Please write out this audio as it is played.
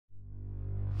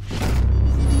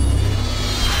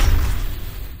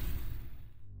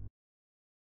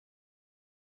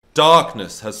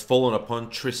Darkness has fallen upon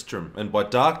Tristram. And by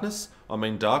darkness, I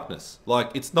mean darkness.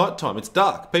 Like, it's nighttime, it's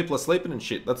dark. People are sleeping and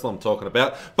shit. That's what I'm talking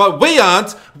about. But we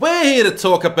aren't. We're here to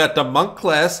talk about the monk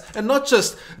class. And not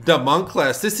just the monk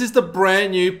class. This is the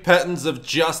brand new Patterns of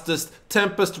Justice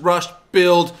Tempest Rush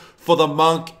build for the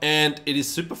monk, and it is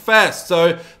super fast.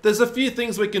 So there's a few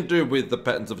things we can do with the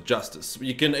Patterns of Justice.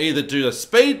 You can either do a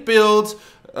speed build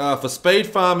for speed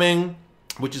farming,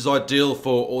 which is ideal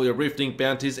for all your rifting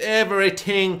bounties.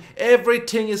 Everything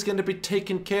is going to be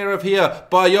taken care of here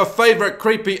by your favorite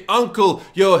creepy uncle,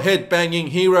 your headbanging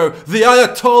hero, the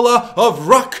Ayatollah of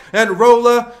rock and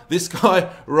roller. This guy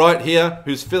right here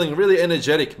who's feeling really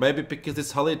energetic. Maybe because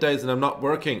it's holidays and I'm not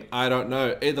working. I don't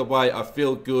know. Either way, I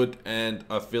feel good and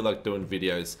I feel like doing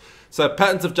videos. So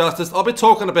Patterns of Justice, I'll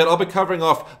be covering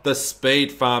off the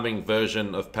speed farming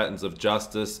version of Patterns of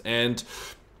Justice, and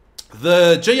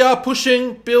the GR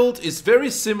pushing build is very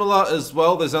similar as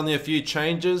well. There's only a few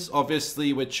changes.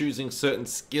 Obviously, we're choosing certain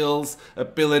skills,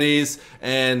 abilities,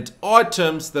 and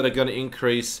items that are going to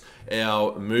increase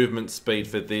our movement speed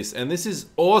for this. And this is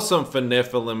awesome for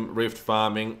Nephilim Rift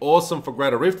farming, awesome for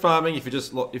Greater Rift farming if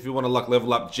you want to like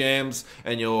level up jams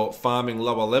and you're farming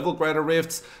lower level Greater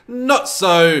Rifts. Not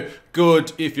so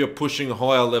good if you're pushing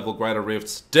higher level Greater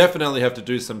Rifts. Definitely have to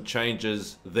do some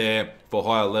changes there for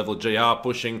higher level GR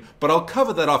pushing, but I'll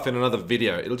cover that off in another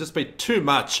video. It'll just be too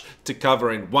much to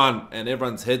cover in one and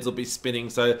everyone's heads will be spinning.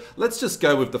 So let's just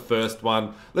go with the first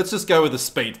one. Let's just go with the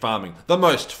speed farming, the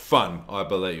most fun, I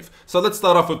believe. So let's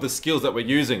start off with the skills that we're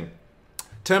using.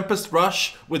 Tempest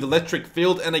Rush with Electric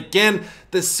Field, and again,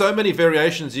 there's so many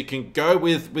variations you can go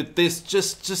with this.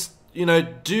 Just you know,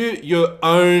 do your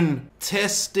own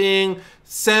testing,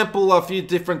 sample a few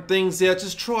different things here,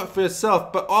 just try it for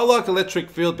yourself. But I like Electric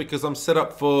Field because I'm set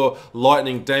up for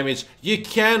lightning damage. You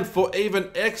can, for even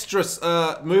extra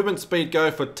movement speed, go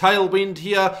for Tailwind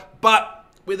here, but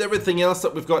with everything else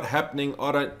that we've got happening,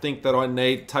 I don't think that I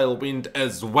need Tailwind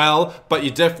as well, but you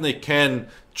definitely can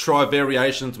try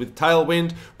variations with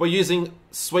Tailwind. We're using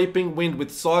Sweeping Wind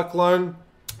with Cyclone,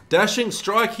 Dashing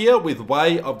Strike here with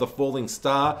Way of the Falling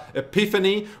Star,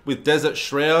 Epiphany with Desert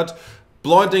Shroud,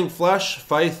 Blinding Flash,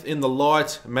 Faith in the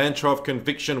Light, Mantra of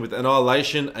Conviction with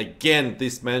Annihilation. Again,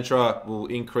 this mantra will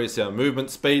increase our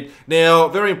movement speed. Now,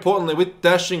 very importantly, with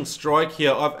Dashing Strike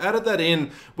here, I've added that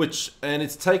in, and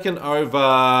it's taken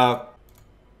over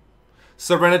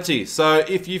Serenity. So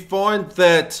if you find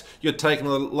that you're taking a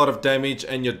lot of damage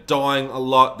and you're dying a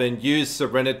lot, then use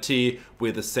Serenity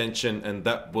with Ascension, and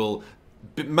that will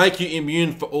make you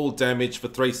immune for all damage for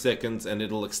 3 seconds, and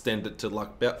it'll extend it to like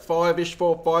about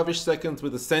 4-5-ish seconds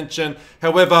with Ascension.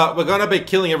 However, we're going to be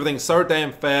killing everything so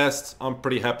damn fast. I'm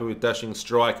pretty happy with Dashing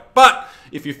Strike. But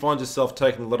if you find yourself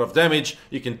taking a lot of damage,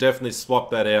 you can definitely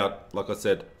swap that out, like I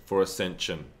said, for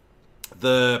Ascension.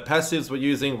 The passives we're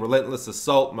using: Relentless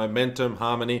Assault, Momentum,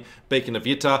 Harmony, Beacon of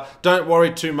Yitta. Don't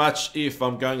worry too much if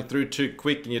I'm going through too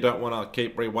quick and you don't want to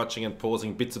keep rewatching and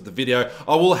pausing bits of the video.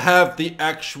 I will have the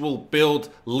actual build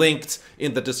linked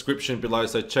in the description below,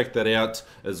 so check that out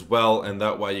as well, and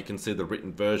that way you can see the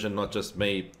written version, not just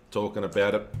me talking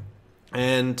about it.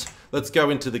 And let's go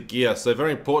into the gear. So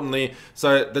very importantly,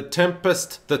 so the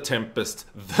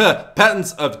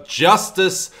Patterns of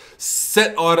Justice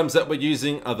set items that we're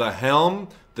using are the helm,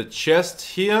 the chest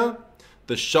here,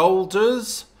 the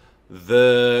shoulders,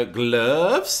 the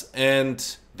gloves,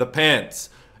 and the pants.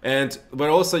 And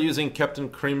we're also using Captain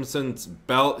Crimson's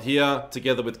belt here,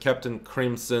 together with Captain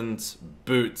Crimson's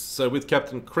boots. So with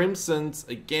Captain Crimson's,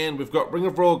 again, we've got Ring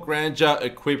of Royal Grandeur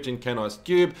equipped in Canise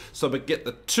Cube. So we get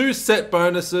the 2 set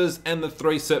bonuses and the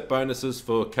 3 set bonuses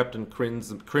for Captain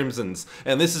Crimson's.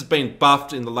 And this has been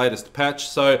buffed in the latest patch.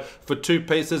 So for 2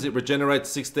 pieces, it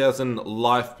regenerates 6,000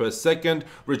 life per second,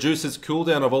 reduces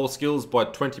cooldown of all skills by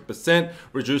 20%,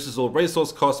 reduces all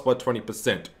resource costs by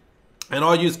 20%. And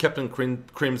I use Captain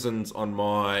Crimson's on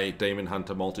my Demon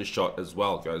Hunter multi-shot as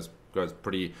well. Goes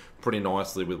pretty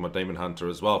nicely with my Demon Hunter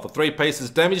as well. For 3 pieces,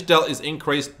 damage dealt is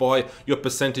increased by your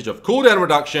percentage of cooldown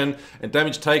reduction, and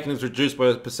damage taken is reduced by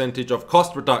a percentage of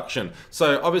cost reduction.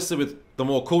 So obviously with the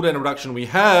more cooldown reduction we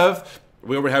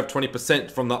already have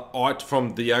 20%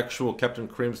 from the actual Captain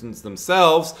Crimson's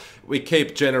themselves. We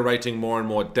keep generating more and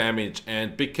more damage,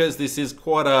 and because this is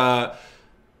quite a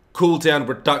cooldown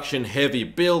reduction heavy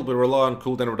build, we rely on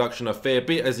cooldown reduction a fair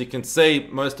bit. As you can see,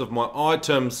 most of my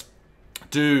items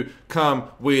do come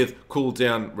with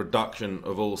cooldown reduction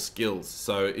of all skills,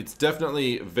 so it's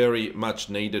definitely very much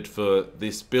needed for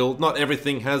this build. Not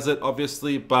everything has it,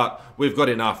 obviously, but we've got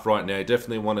enough right now.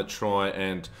 Definitely want to try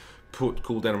and put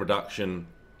cooldown reduction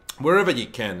wherever you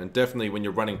can, and definitely when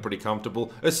you're running pretty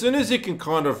comfortable. As soon as you can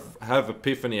kind of have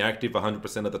Epiphany active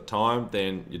 100% of the time,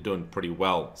 then you're doing pretty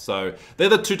well. So they're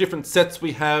the two different sets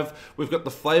we have. We've got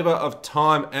the Flavor of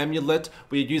Time Amulet.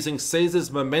 We're using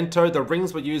Caesar's Memento. The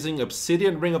rings we're using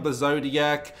Obsidian Ring of the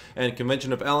Zodiac and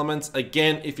Convention of Elements.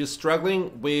 Again, if you're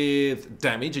struggling with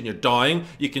damage and you're dying,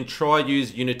 you can try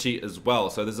use Unity as well.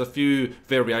 So there's a few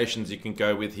variations you can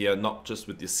go with here, not just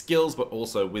with your skills, but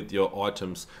also with your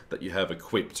items that you have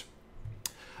equipped.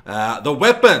 The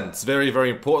weapons, very, very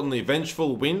importantly,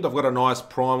 Vengeful Wind. I've got a nice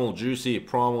Primal Juicy,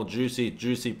 Primal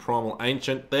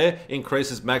Ancient there.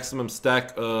 Increases maximum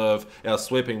stack of our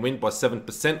Sweeping Wind by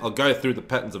 7%. I'll go through the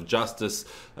Patterns of Justice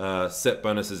set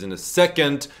bonuses in a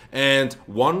second. And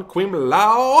one Quim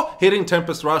Lao, hitting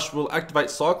Tempest Rush will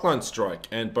activate Cyclone Strike.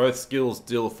 And both skills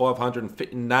deal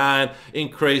 559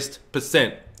 increased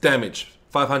percent damage.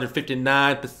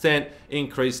 559%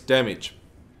 increased damage.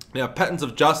 Now, Patterns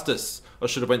of Justice, I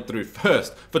should have went through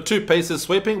first. For 2 pieces,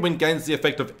 Sweeping Wind gains the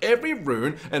effect of every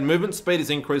rune, and movement speed is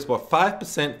increased by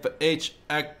 5% for each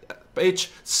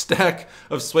stack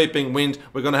of Sweeping Wind.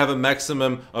 We're going to have a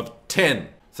maximum of 10.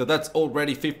 So that's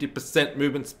already 50%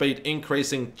 movement speed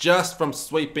increasing just from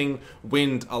Sweeping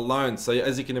Wind alone. So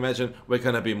as you can imagine, we're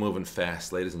going to be moving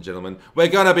fast, ladies and gentlemen. We're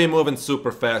going to be moving super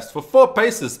fast. For 4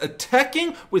 paces,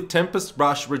 attacking with Tempest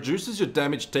Rush reduces your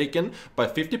damage taken by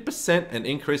 50% and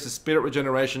increases spirit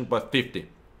regeneration by 50%.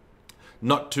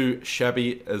 Not too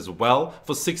shabby as well.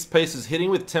 For 6 paces,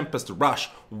 hitting with Tempest Rush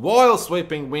while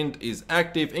Sweeping Wind is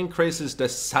active increases the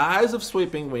size of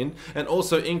Sweeping Wind and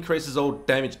also increases all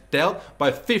damage dealt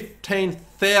by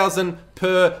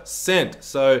 15,000%.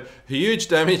 So huge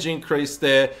damage increase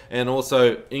there, and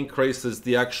also increases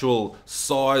the actual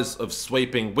size of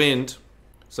Sweeping Wind.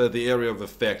 So the area of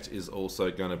effect is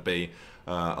also going to be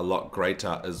a lot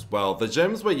greater as well. The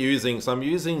gems we're using, so I'm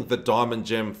using the diamond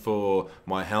gem for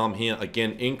my helm here,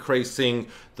 again increasing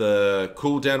the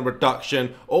cooldown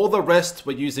reduction. All the rest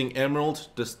we're using emerald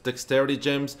dexterity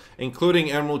gems, including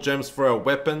emerald gems for our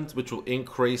weapons, which will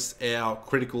increase our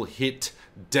critical hit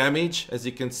damage, as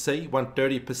you can see,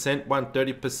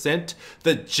 130%.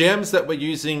 The gems that we're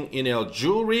using in our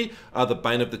jewelry are the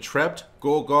Bane of the Trapped,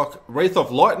 Gorgok, Wraith of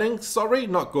Lightning, sorry,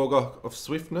 not Gorgok of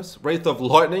Swiftness, Wraith of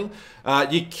Lightning.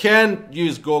 You can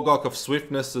use Gorgok of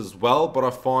Swiftness as well, but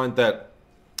I find that,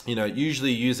 you know,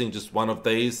 usually using just one of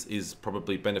these is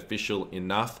probably beneficial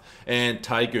enough, and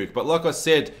Taeguk. But like I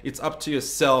said, it's up to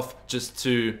yourself just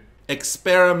to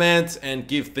experiment and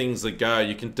give things a go.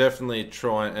 You can definitely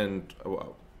try and,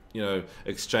 you know,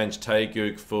 exchange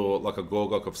Taeguk for like a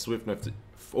Gorgok of Swiftness,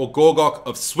 or Gorgok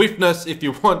of Swiftness if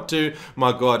you want to.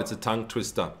 My god, it's a tongue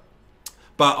twister.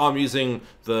 But I'm using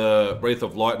the Wraith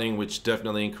of Lightning, which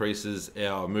definitely increases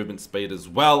our movement speed as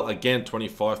well. Again,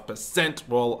 25%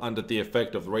 while under the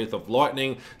effect of the Wraith of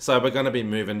Lightning. So we're going to be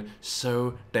moving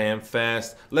so damn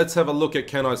fast. Let's have a look at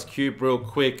Kenai's Cube real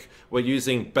quick. We're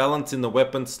using Balance in the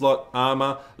weapon slot,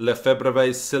 Armor,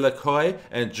 Lefebvre's Silicoi,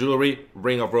 and Jewelry,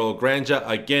 Ring of Royal Grandeur.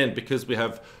 Again, because we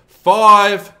have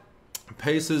 5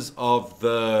 pieces of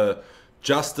the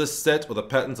Justice set, or the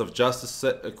Patterns of Justice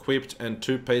set equipped, and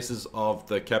 2 pieces of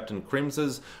the Captain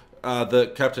Crimson's,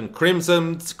 Captain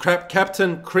Crimson's,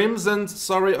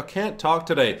 sorry, I can't talk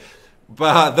today.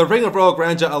 But the Ring of Royal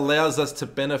Grandeur allows us to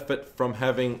benefit from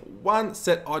having 1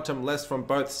 set item less from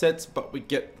both sets, but we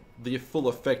get the full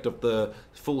effect of the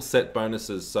full set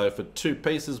bonuses. So for 2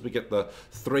 pieces, we get the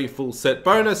 3 full set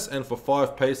bonus, and for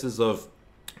 5 pieces of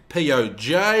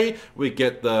POJ, we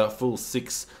get the full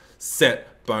 6 set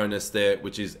bonus there,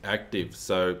 which is active.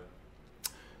 So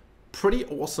pretty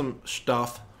awesome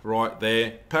stuff right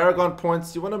there. Paragon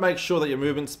points, you want to make sure that your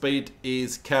movement speed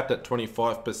is capped at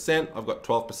 25%. I've got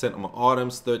 12% on my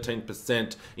items,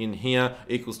 13% in here,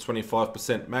 equals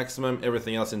 25% maximum.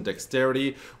 Everything else in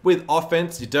dexterity. With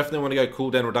offense, you definitely want to go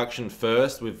cooldown reduction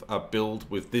first with a build,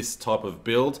 with this type of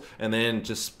build, and then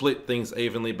just split things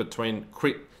evenly between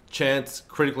crit chance,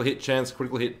 critical hit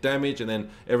damage, and then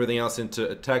everything else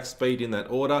into attack speed in that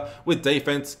order. With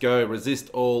defense, go resist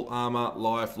all, armor,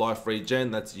 life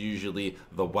regen. That's usually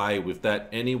the way with that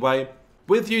anyway.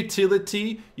 With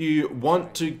utility, you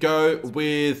want to go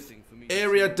with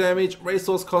area damage,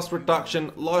 resource cost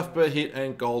reduction, life per hit,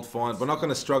 and gold find. We're not going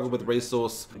to struggle with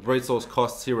resource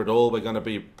costs here at all. We're going to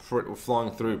be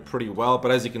flying through pretty well.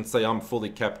 But as you can see, I'm fully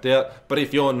capped out. But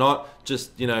if you're not,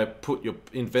 just, you know,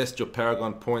 invest your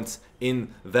Paragon points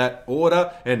in that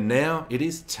order. And now it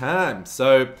is time.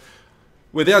 So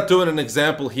without doing an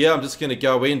example here, I'm just going to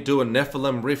go in, do a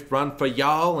Nephilim Rift run for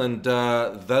y'all, and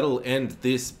that'll end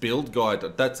this build guide.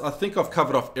 I think I've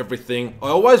covered off everything. I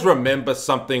always remember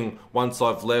something once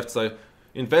I've left, so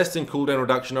invest in cooldown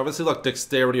reduction. Obviously, like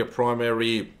dexterity, a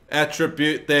primary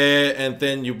attribute there, and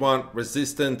then you want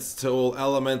resistance to all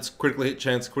elements, critical hit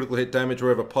chance, critical hit damage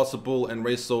wherever possible, and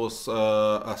resource.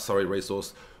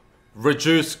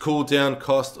 Reduce cooldown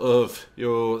cost of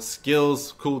your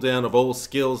skills, cooldown of all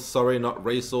skills, sorry, not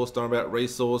resource, don't worry about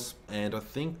resource. And I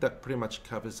think that pretty much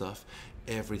covers off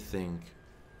everything.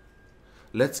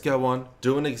 Let's go on,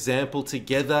 do an example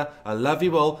together. I love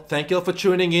you all. Thank you all for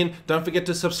tuning in. Don't forget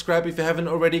to subscribe if you haven't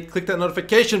already. Click that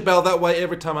notification bell. That way,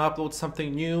 every time I upload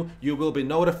something new, you will be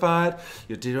notified.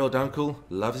 Your dear old uncle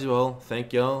loves you all.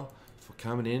 Thank you all for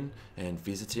coming in and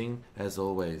visiting as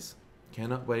always.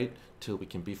 Cannot wait till we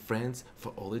can be friends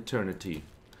for all eternity.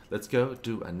 Let's go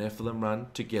do a Nephilim run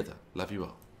together. Love you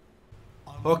all.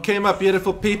 Okay, my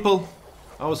beautiful people.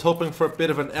 I was hoping for a bit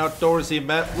of an outdoorsy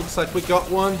map. Looks like we got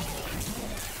one.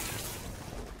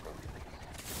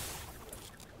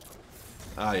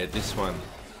 Ah, yeah, this one.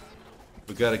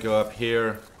 We gotta go up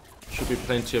here. Should be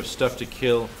plenty of stuff to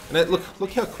kill. And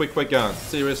look how quick we're going.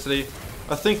 Seriously.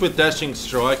 I think with Dashing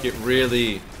Strike, it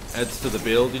really adds to the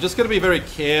build. You just gotta be very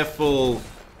careful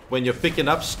when you're picking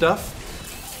up stuff.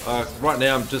 Right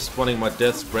now I'm just wanting my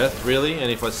Death's Breath, really,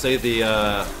 and if I see the,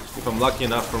 if I'm lucky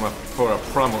enough for a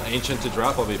Primal Ancient to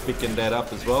drop, I'll be picking that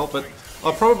up as well. But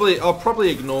I'll probably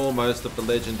ignore most of the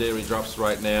Legendary drops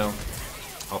right now.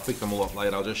 I'll pick them all up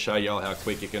later. I'll just show y'all how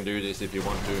quick you can do this if you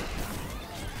want to.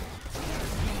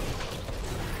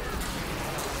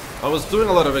 I was doing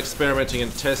a lot of experimenting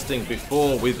and testing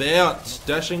before without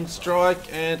Dashing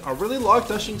Strike, and I really like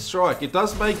Dashing Strike. It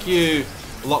does make you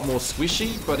a lot more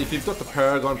squishy, but if you've got the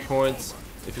Paragon points,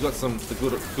 if you've got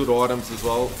the good items as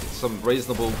well, some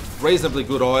reasonably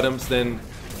good items, then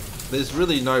there's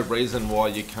really no reason why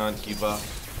you can't give up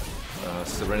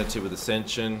Serenity with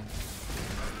Ascension.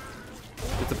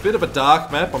 It's a bit of a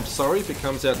dark map. I'm sorry if it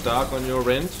comes out dark on your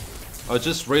end. I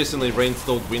just recently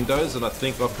reinstalled Windows, and I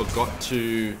think I forgot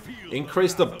to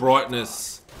increase the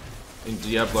brightness in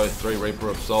Diablo 3 Reaper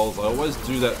of Souls. I always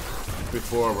do that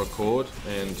before I record,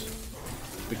 and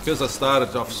because I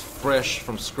started off fresh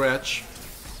from scratch,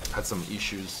 I had some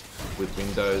issues with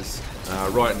Windows.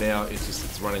 Right now,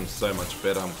 it's running so much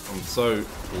better. I'm so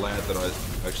glad that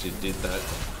I actually did that.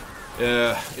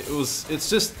 Yeah, it's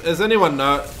just, as anyone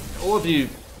know, all of you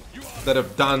that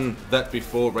have done that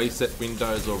before, reset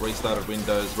Windows or restarted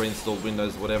Windows, reinstalled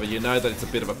Windows, whatever, you know that it's a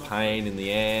bit of a pain in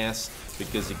the ass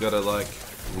because you gotta like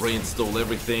reinstall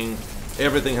everything.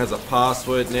 Everything has a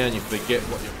password now and you forget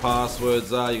what your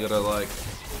passwords are. You gotta like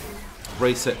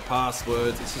reset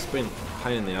passwords. It's just been a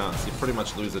pain in the ass. You pretty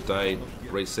much lose a day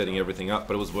resetting everything up,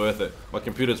 but it was worth it. My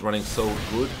computer's running so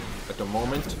good at the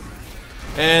moment.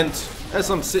 And as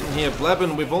I'm sitting here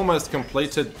blabbing, we've almost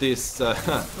completed this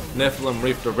Nephilim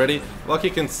Rift already. Like you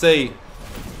can see,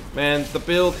 man, the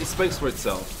build, it speaks for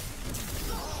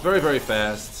itself. Very, very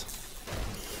fast.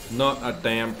 Not a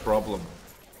damn problem.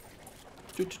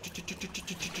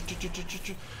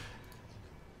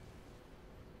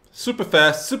 Super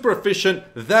fast, super efficient.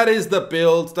 That is the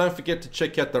build. Don't forget to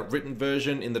check out the written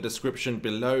version in the description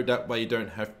below. That way you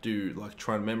don't have to like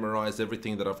try and memorize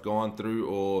everything that I've gone through,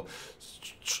 or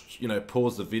you know,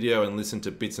 pause the video and listen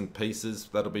to bits and pieces.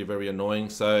 That'll be very annoying.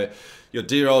 So your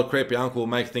dear old creepy uncle will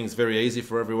make things very easy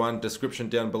for everyone. Description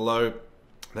down below.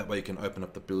 That way you can open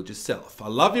up the build yourself. I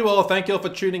love you all. Thank you all for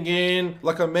tuning in.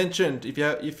 Like I mentioned,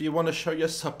 if you want to show your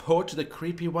support to the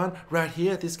creepy one right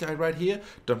here, this guy right here,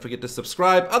 don't forget to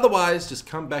subscribe. Otherwise, just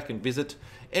come back and visit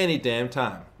any damn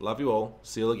time. Love you all.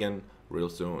 See you again real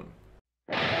soon.